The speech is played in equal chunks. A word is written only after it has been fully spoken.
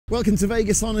Welcome to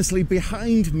Vegas Honestly.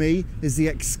 Behind me is the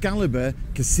Excalibur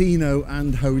Casino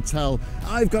and Hotel.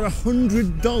 I've got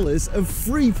 $100 of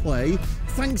free play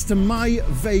thanks to my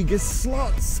Vegas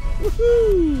slots.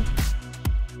 Woohoo!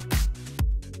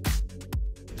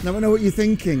 Now I know what you're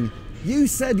thinking. You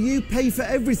said you pay for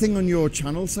everything on your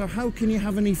channel, so how can you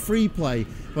have any free play?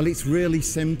 Well, it's really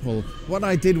simple. What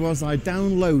I did was I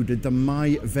downloaded the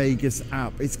My Vegas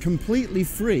app. It's completely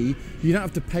free. You don't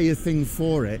have to pay a thing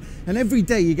for it. And every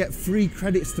day you get free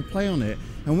credits to play on it.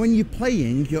 And when you're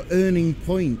playing, you're earning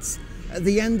points. At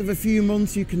the end of a few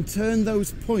months, you can turn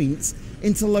those points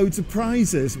into loads of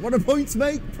prizes. What do points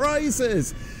make?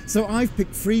 Prizes! So I've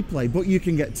picked free play, but you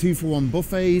can get 2-for-1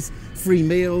 buffets, free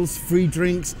meals, free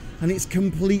drinks, and it's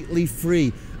completely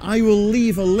free. I will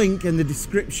leave a link in the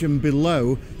description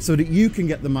below so that you can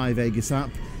get the My Vegas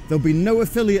app. There'll be no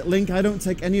affiliate link. I don't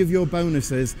take any of your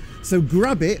bonuses. So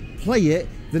grab it, play it.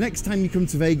 The next time you come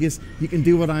to Vegas, you can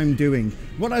do what I'm doing.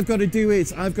 What I've got to do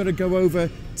is I've got to go over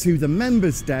to the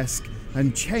members desk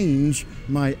and change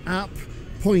my app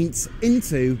points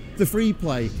into the free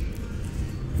play.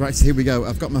 Right, so here we go.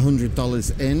 I've got my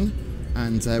 $100 in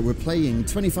and we're playing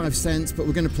 25 cents, but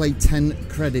we're going to play 10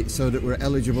 credits so that we're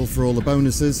eligible for all the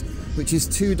bonuses, which is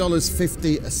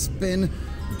 $2.50 a spin.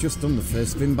 I've just done the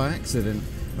first spin by accident.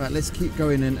 Right, let's keep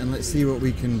going in and let's see what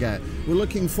we can get. We're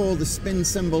looking for the spin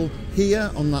symbol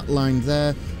here on that line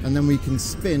there, and then we can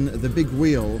spin the big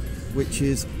wheel, which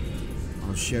is,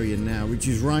 I'll show you now, which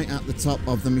is right at the top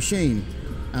of the machine.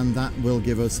 And that will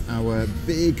give us our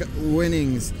big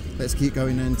winnings. Let's keep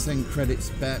going in. 10 credits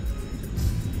bet.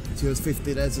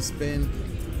 $2.50, there's a spin.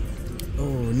 Oh,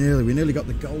 we nearly got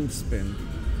the gold spin.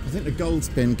 I think the gold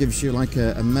spin gives you like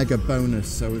a mega bonus.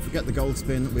 So if we get the gold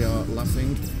spin, we are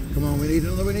laughing. Come on, we need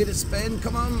another, we need a spin.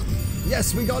 Come on.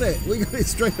 Yes, we got it. We got it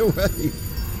straight away.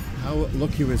 How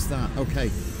lucky was that? Okay,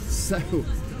 so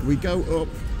we go up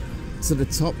to the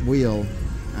top wheel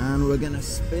and we're gonna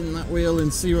spin that wheel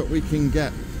and see what we can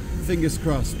get. Fingers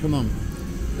crossed, come on.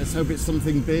 Let's hope it's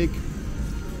something big.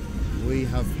 We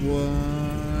have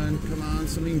one, come on,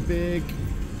 something big.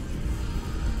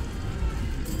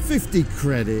 50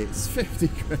 credits, 50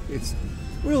 credits.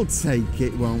 We'll take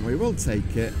it, won't we? We'll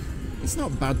take it. It's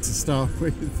not bad to start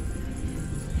with.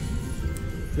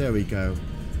 There we go.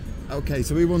 Okay,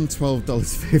 so we won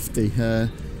 $12.50.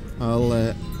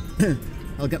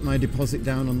 I'll get my deposit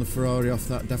down on the Ferrari off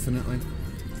that, definitely.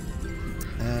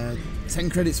 10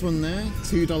 credits won there,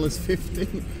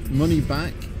 $2.50, money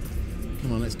back.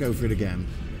 Come on, let's go for it again.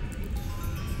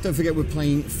 Don't forget we're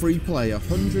playing free play,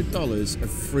 $100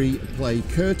 of free play,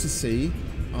 courtesy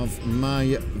of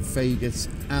My Vegas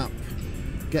app.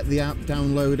 Get the app,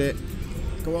 download it.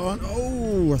 Go on.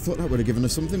 Oh, I thought that would have given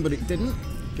us something, but it didn't.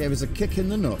 Gave us a kick in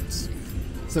the nuts.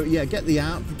 So yeah, get the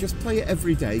app, just play it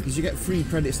every day because you get free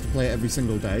credits to play it every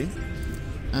single day.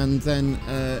 And then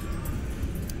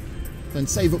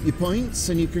save up your points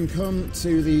and you can come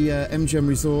to the MGM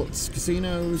Resorts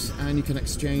casinos and you can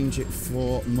exchange it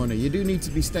for money. You do need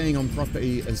to be staying on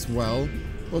property as well,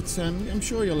 but I'm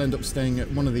sure you'll end up staying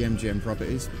at one of the MGM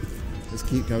properties. Let's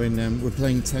keep going then. We're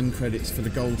playing 10 credits for the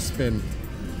gold spin.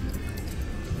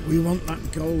 We want that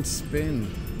gold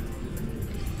spin.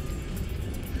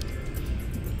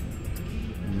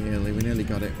 We nearly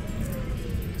got it.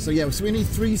 So yeah, so we need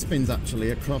 3 spins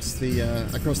actually across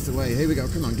the way. Here we go.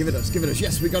 Come on, give it us, give it us.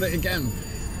 Yes, we got it again.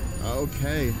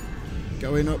 Okay,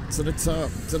 going up to the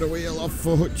top, to the wheel of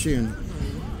fortune.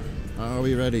 Are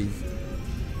we ready?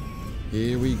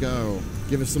 Here we go.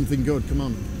 Give us something good. Come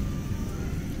on.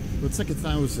 We'll take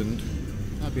 1,000.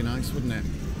 That'd be nice, wouldn't it?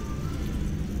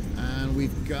 And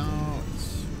we've got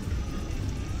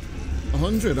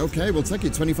 100. Okay, we'll take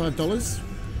it. $25.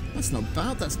 That's not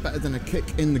bad. That's better than a kick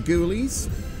in the ghoulies.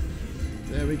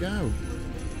 There we go.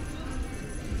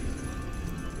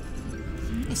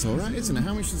 That's all right, isn't it?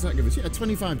 How much does that give us? Yeah,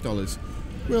 $25.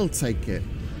 We'll take it.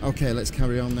 Okay, let's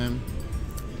carry on then.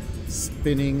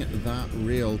 Spinning that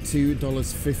reel.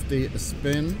 $2.50 a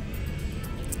spin.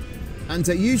 And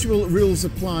usual rules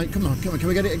apply. Come on, come on. Can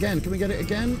we get it again? Can we get it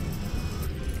again?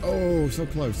 Oh, so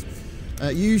close.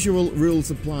 Usual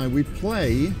rules apply. We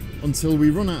play until we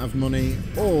run out of money,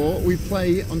 or we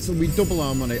play until we double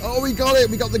our money. Oh, we got it!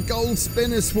 We got the gold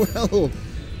spin as well.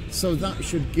 So that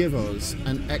should give us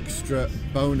an extra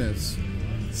bonus.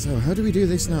 So how do we do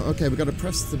this now? Okay, we've got to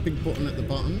press the big button at the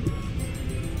bottom.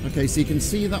 Okay, so you can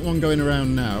see that one going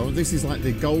around now. This is like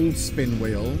the gold spin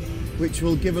wheel, which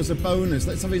will give us a bonus.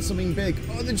 Let's have it something big.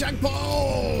 Oh, the jackpot!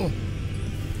 Oh!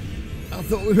 I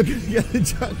thought we were going to get the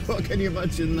jackpot. Can you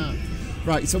imagine that?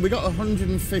 Right, so we got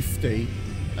 150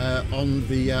 on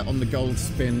the gold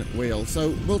spin wheel.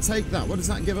 So we'll take that. What does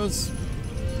that give us?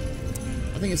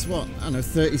 think it's what, I don't know,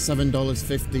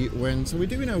 $37.50 win. So we're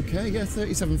doing okay, yeah,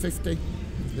 $37.50.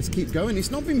 Let's keep going.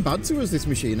 It's not been bad to us, this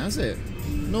machine, has it?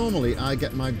 Normally, I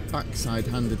get my backside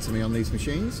handed to me on these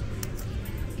machines.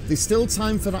 There's still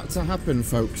time for that to happen,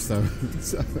 folks, though.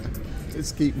 So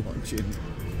let's keep watching.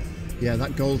 Yeah,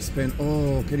 that gold spin.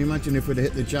 Oh, can you imagine if we'd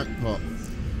hit the jackpot?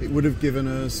 It would have given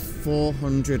us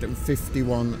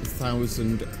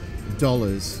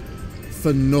 $451,000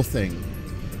 for nothing.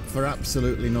 For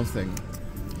absolutely nothing.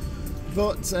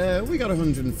 But we got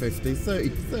 $150,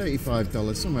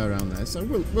 $35, somewhere around there. So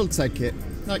we'll take it.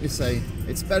 Like you say,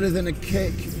 it's better than a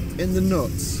kick in the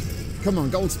nuts. Come on,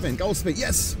 gold spin,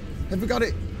 yes! Have we got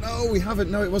it? No, we haven't.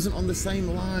 No, it wasn't on the same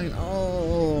line.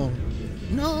 Oh,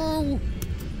 no!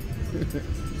 I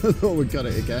thought we got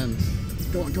it again.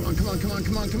 Come on, come on, come on, come on,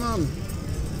 come on, come on.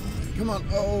 Come on,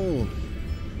 oh.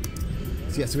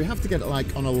 So yeah, so we have to get it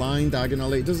like on a line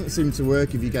diagonally. It doesn't seem to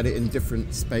work if you get it in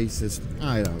different spaces.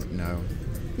 I don't know.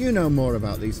 You know more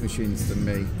about these machines than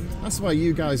me. That's why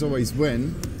you guys always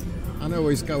win and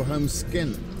always go home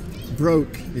skint.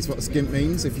 Broke is what skint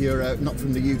means if you're not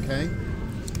from the UK.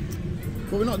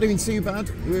 But we're not doing too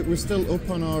bad. We're still up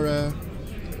on our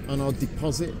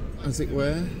deposit, as it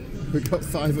were. We've got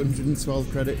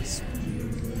 512 credits.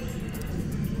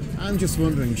 I'm just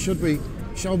wondering, shall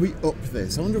we up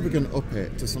this? I wonder if we can up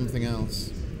it to something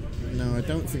else. No, I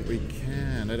don't think we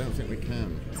can.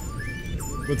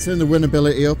 We'll turn the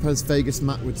winnability up, as Vegas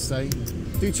Matt would say.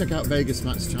 Do check out Vegas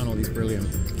Matt's channel, he's brilliant.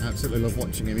 I absolutely love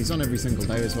watching him. He's on every single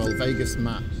day as well, Vegas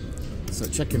Matt. So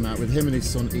check him out with him and his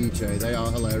son EJ. They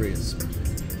are hilarious.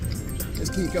 Let's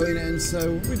keep going in.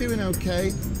 So we're doing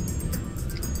okay.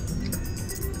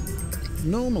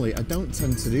 Normally, I don't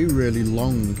tend to do really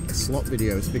long slot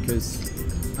videos because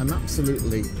I'm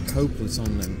absolutely hopeless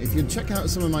on them. If you check out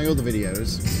some of my other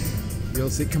videos,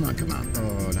 you'll see, come on,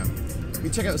 oh no. If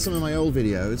you check out some of my old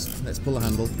videos, let's pull the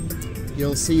handle,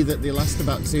 you'll see that they last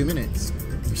about 2 minutes,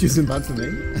 which isn't bad for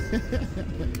me.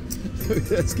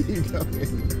 Let's keep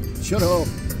going. Shut up.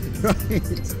 Right.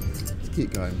 Let's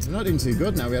keep going. We're not doing too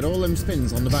good now. We had all them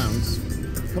spins on the bounce.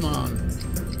 Come on.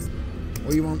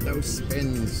 Oh, you want those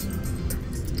spins.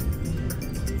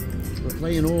 We're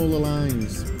playing all the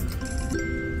lines.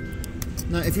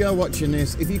 Now, if you are watching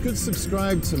this, if you could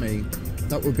subscribe to me,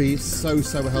 that would be so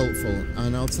helpful,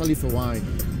 and I'll tell you for why.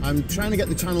 I'm trying to get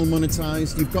the channel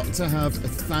monetized. You've got to have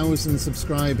 1,000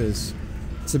 subscribers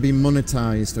to be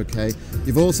monetized, okay?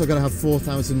 You've also got to have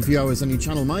 4,000 view hours on your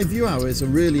channel. My view hours are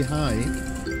really high,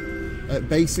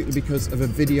 basically because of a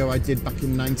video I did back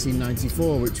in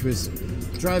 1994, which was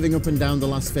driving up and down the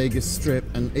Las Vegas Strip,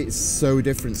 and it's so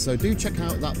different. So do check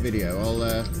out that video.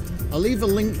 I'll leave a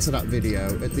link to that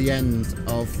video at the end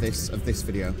of this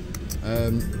video.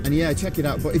 And yeah, check it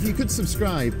out. But if you could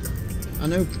subscribe, I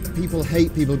know people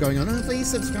hate people going on, oh, please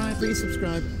subscribe,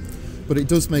 but it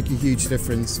does make a huge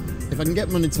difference. If I can get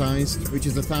monetized, which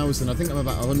is 1,000, I think I'm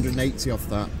about 180 off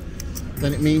that,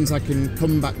 then it means I can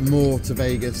come back more to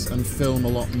Vegas and film a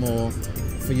lot more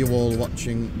for you all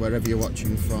watching, wherever you're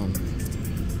watching from.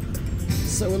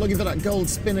 So we're looking for that gold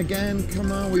spin again.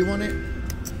 Come on, we won it.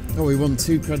 Oh, we won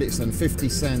 2 credits then, 50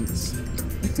 cents.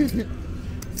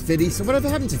 50, so whatever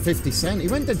happened to 50 Cent? He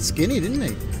went dead skinny, didn't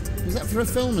he? Was that for a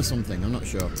film or something? I'm not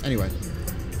sure. Anyway,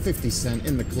 50 Cent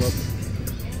in the club.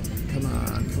 Come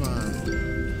on, come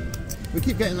on. We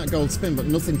keep getting that gold spin, but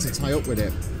nothing to tie up with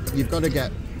it. You've got to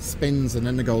get spins and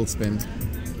then the gold spin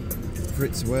for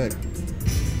it to work.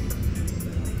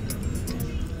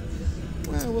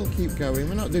 Well, we'll keep going.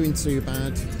 We're not doing too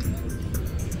bad.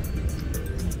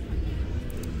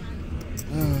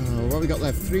 Oh, what have we got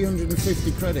left?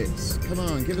 350 credits. Come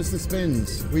on, give us the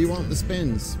spins. We want the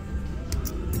spins.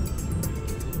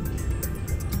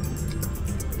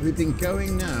 We've been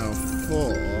going now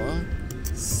for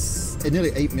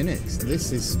nearly 8 minutes.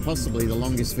 This is possibly the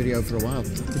longest video for a while.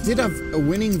 I did have a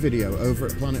winning video over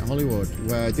at Planet Hollywood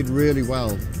where I did really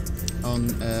well on,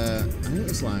 I think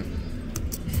it's like,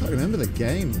 I can't remember the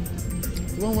game.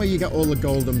 The one where you get all the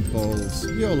golden balls.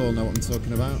 You all know what I'm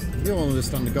talking about. You all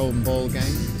understand the golden ball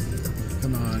game.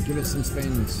 Come on, give it some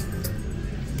spins.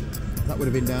 That would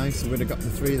have been nice. We would have got the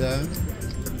 3 there.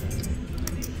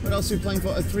 What else are we playing for?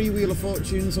 A 3-wheel of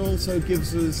fortunes also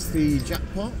gives us the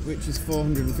jackpot, which is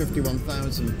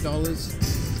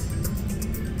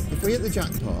 $451,000. If we hit the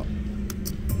jackpot,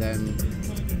 then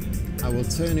I will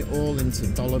turn it all into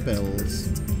dollar bills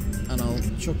and I'll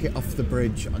chuck it off the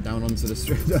bridge down onto the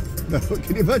strip. No,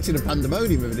 can you imagine a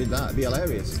pandemonium if I did that? It'd be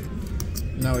hilarious.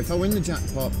 No, if I win the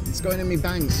jackpot, it's going in my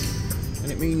bank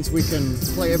and it means we can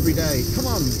play every day. Come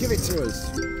on, give it to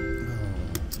us.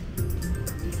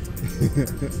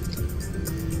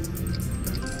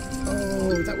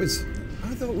 Oh, Oh, that was...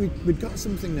 I thought we'd got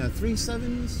something there. 3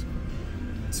 sevens,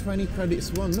 20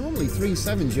 credits won. Normally 3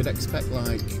 sevens you'd expect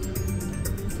like...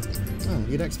 Oh,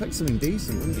 you'd expect something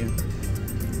decent, wouldn't you?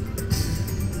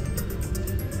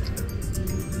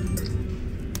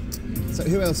 So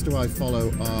who else do I follow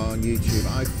on YouTube?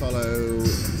 I follow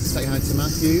Say Hi to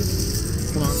Matthew.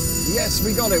 Come on. Yes,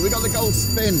 we got it. We got the gold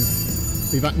spin.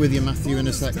 Be back with you, Matthew, in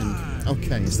a second.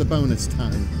 Okay, it's the bonus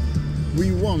time.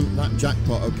 We want that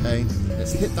jackpot, okay?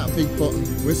 Let's hit that big button.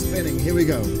 We're spinning. Here we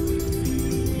go.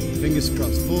 Fingers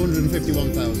crossed.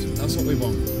 451,000. That's what we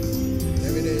want.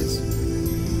 There it is.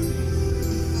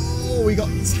 Oh, we got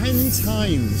 10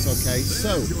 times. Okay,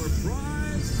 so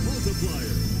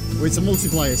it's a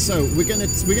multiplier. So we're gonna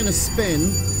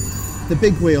spin the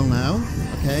big wheel now,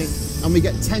 okay? And we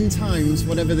get 10 times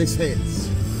whatever this hits.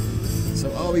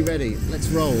 So are we ready? Let's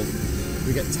roll.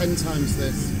 We get 10 times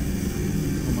this.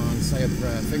 Come on, say a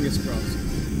prayer. Fingers crossed.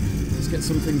 Let's get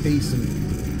something decent.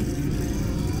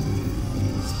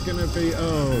 It's gonna be,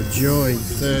 oh, joy,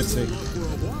 30.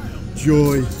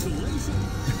 Joy.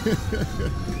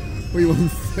 We won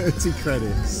 30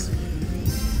 credits.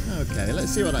 Okay,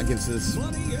 let's see what that gives us.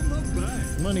 Money in the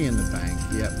bank. Money in the bank,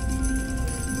 yep.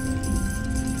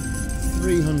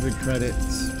 300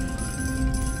 credits.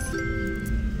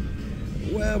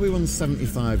 Well, we won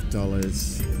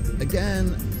 $75.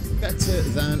 Again, better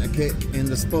than a kick in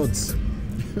the spuds.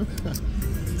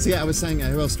 So yeah, I was saying,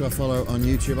 who else do I follow on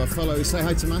YouTube? I follow Say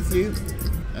Hi to Matthew.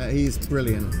 He's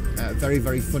brilliant. Very,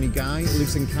 very funny guy.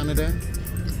 Lives in Canada.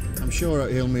 I'm sure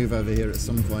he'll move over here at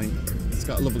some point. He's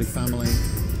got a lovely family.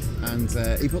 And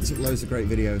he puts up loads of great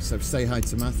videos, so say hi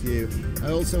to Matthew.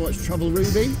 I also watch Travel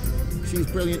Ruby. She's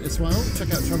brilliant as well.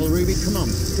 Check out Travel Ruby. Come on,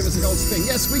 give us a gold spin.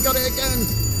 Yes, we got it again.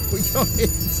 We got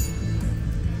it.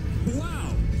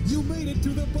 Wow, you made it to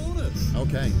the bonus.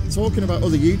 Okay, talking about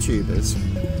other YouTubers,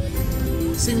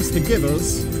 seems to give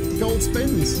us gold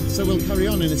spins. So we'll carry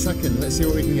on in a second. Let's see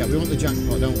what we can get. We want the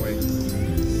jackpot, don't we?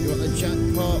 We want the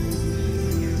jackpot.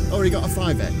 Already got a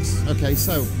 5x. Okay,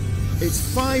 so it's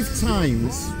 5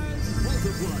 times.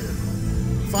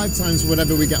 5 times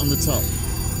whatever we get on the top.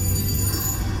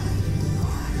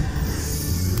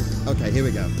 Okay, here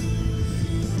we go.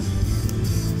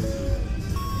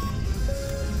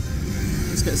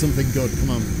 Let's get something good, come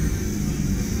on.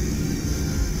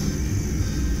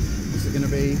 Is it going to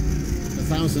be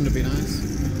 1,000 would be nice.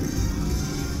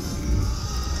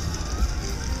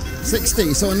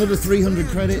 60, so another 300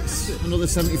 credits, another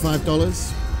 $75.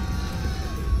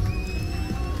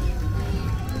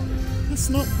 That's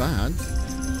not bad.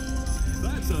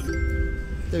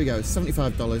 There we go,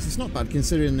 $75. It's not bad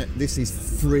considering that this is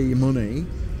free money.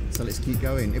 So let's keep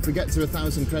going. If we get to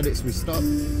 1,000 credits, we stop.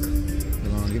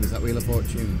 Come on, give us that Wheel of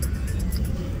Fortune.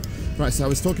 Right, so I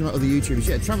was talking about other YouTubers.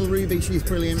 Yeah, Travel Ruby, she's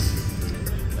brilliant.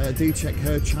 Do check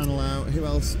her channel out. Who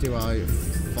else do I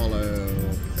follow?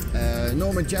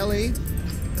 Norma Jelly.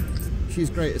 She's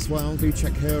great as well. Do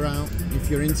check her out. If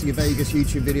you're into your Vegas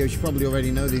YouTube videos, you probably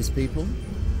already know these people.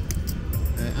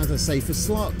 As I say, for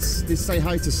slots, this Say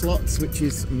Hi to Slots, which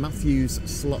is Matthew's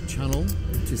slot channel,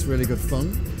 which is really good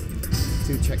fun.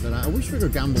 Do check that out. I wish we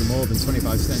could gamble more than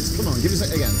 25 cents. Come on, give us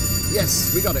it again.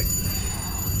 Yes, we got it.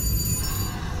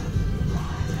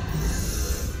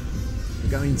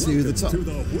 We're going to the top. To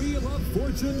the Wheel of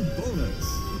Fortune bonus.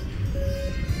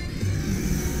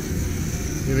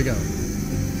 Here we go.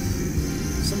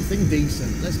 Something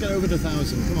decent. Let's get over to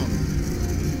 1,000. Come on.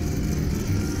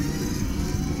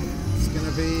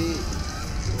 Be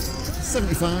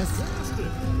 75.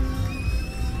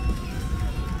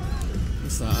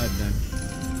 What's that? I don't know.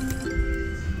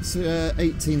 It's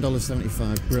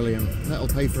 $18.75. Brilliant. That'll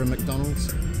pay for a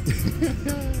McDonald's.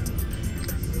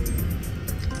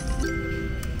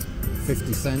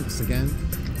 50 cents again.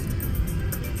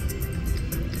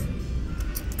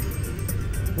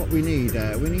 What we need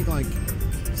like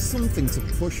something to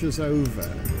push us over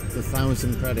the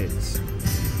 1,000 credits.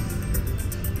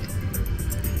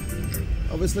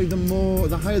 Obviously,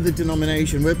 the higher the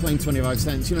denomination, we're playing 25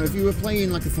 cents. You know, if you were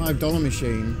playing like a $5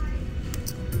 machine,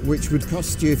 which would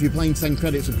cost you, if you're playing 10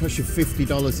 credits, would cost you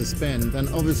 $50 a spin, then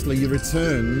obviously your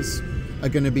returns are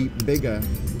going to be bigger.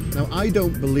 Now, I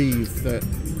don't believe that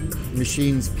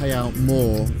machines pay out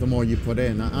more the more you put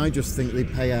in. I just think they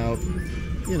pay out,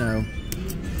 you know,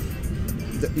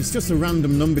 it's just a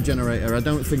random number generator. I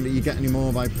don't think that you get any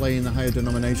more by playing the higher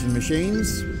denomination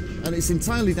machines. And it's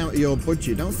entirely down to your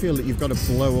budget. Don't feel that you've got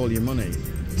to blow all your money.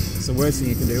 It's the worst thing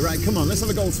you can do. Right, come on, let's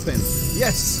have a gold spin.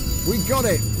 Yes, we got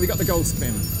it. We got the gold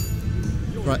spin.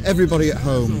 Right, everybody at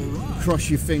home,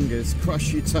 cross your fingers,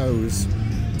 cross your toes,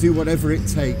 do whatever it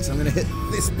takes. I'm going to hit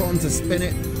this button to spin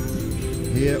it.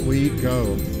 Here we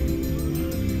go.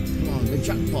 Come on, the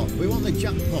jackpot. We want the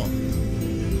jackpot.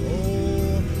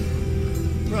 Oh.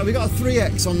 Right, we got a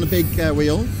 3x on the big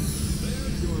wheel.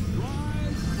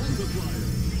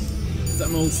 Is that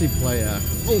multiplayer?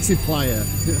 Multiplier.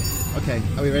 Okay,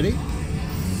 are we ready?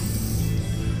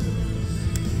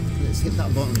 Let's hit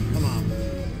that button. Come on.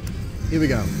 Here we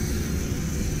go.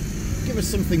 Give us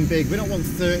something big. We don't want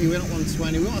 30, we don't want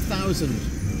 20, we want 1,000.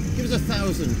 Give us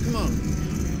 1,000. Come on.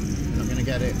 We're not going to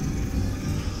get it.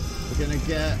 We're going to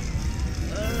get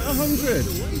 100.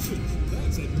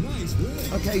 That's a nice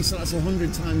win. Okay, so that's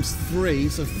 100 times 3,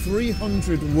 so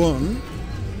 301.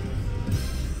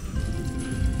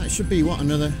 That should be, what,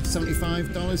 another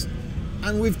 $75?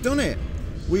 And we've done it.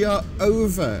 We are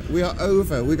over. We are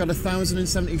over. We got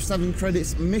 1,077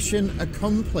 credits. Mission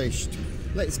accomplished.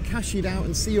 Let's cash it out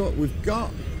and see what we've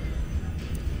got.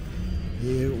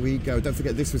 Here we go. Don't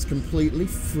forget, this was completely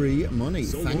free money.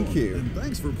 So thank long, you. and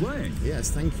thanks for playing. Yes,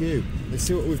 thank you. Let's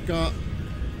see what we've got.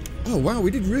 Oh, wow, we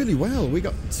did really well. We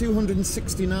got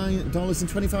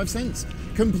 $269.25.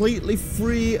 Completely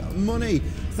free money.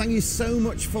 Thank you so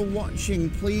much for watching.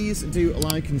 Please do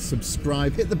like and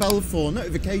subscribe. Hit the bell for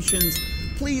notifications.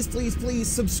 Please, please, please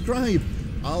subscribe.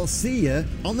 I'll see you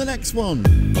on the next one.